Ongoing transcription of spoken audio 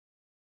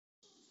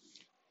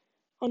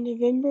On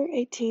November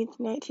 18,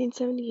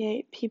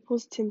 1978,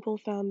 People's Temple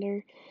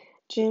founder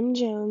Jim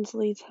Jones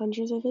leads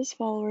hundreds of his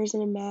followers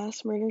in a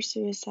mass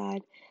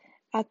murder-suicide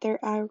at their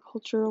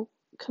agricultural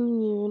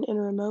commune in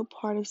a remote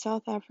part of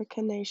South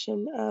African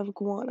nation of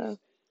Ghana.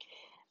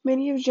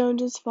 Many of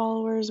Jones's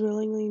followers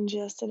willingly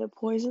ingested a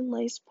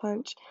poison-laced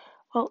punch,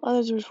 while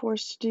others were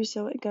forced to do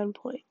so at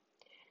gunpoint.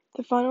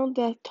 The final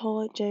death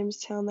toll at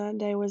Jamestown that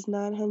day was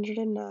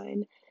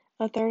 909.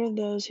 A third of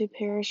those who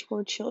perished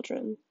were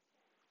children.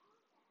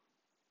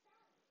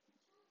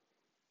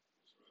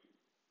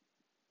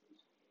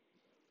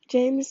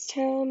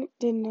 Jonestown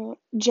did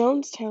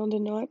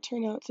not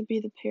turn out to be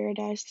the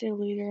paradise their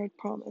leader had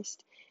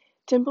promised.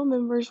 Temple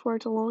members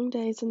worked long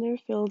days in their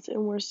fields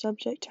and were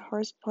subject to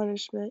harsh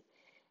punishment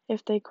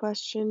if they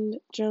questioned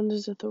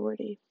Jones's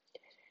authority.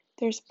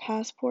 Their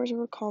passports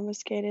were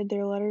confiscated,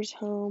 their letters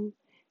home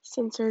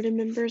censored, and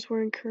members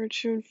were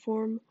encouraged to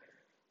inform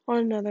one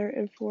another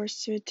and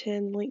forced to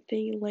attend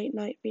lengthy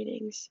late-night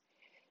meetings.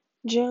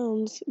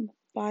 Jones,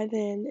 by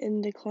then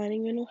in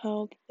declining mental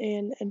health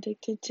and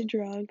addicted to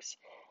drugs,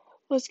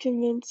 was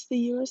convinced the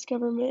U.S.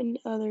 government and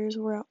others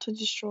were out to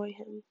destroy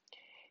him.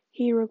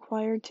 He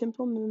required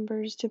Temple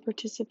members to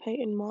participate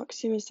in mock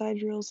suicide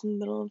drills in the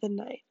middle of the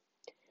night.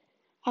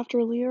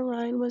 After Leo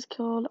Ryan was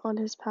killed on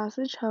his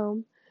passage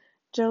home,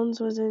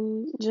 Jones was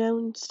in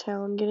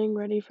Jonestown getting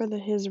ready for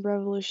his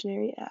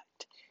revolutionary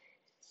act.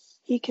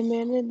 He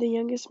commanded the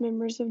youngest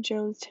members of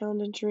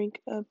Jonestown to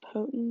drink a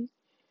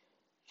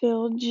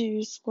potent-filled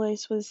juice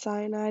laced with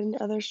cyanide and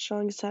other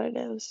strong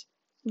sedatives.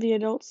 The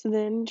adults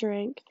then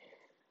drank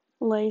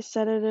laced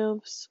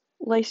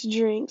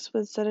drinks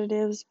with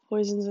sedatives,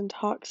 poisons, and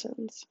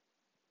toxins,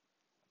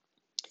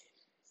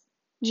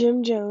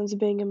 Jim Jones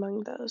being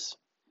among those.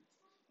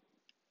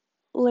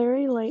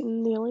 Larry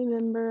Layton, the only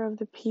member of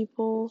the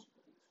People's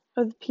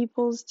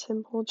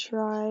Temple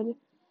tried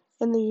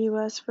in the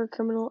U.S. for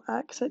criminal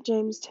acts at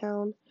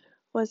Jamestown,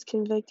 was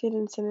convicted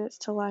and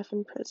sentenced to life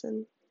in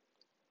prison.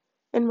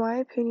 In my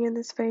opinion,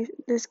 this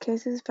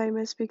case is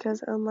famous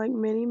because, unlike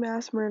many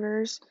mass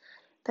murders,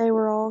 they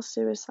were all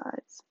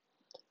suicides.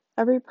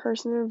 Every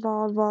person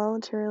involved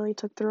voluntarily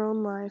took their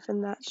own life,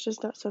 and that's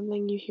just not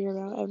something you hear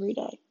about every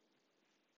day.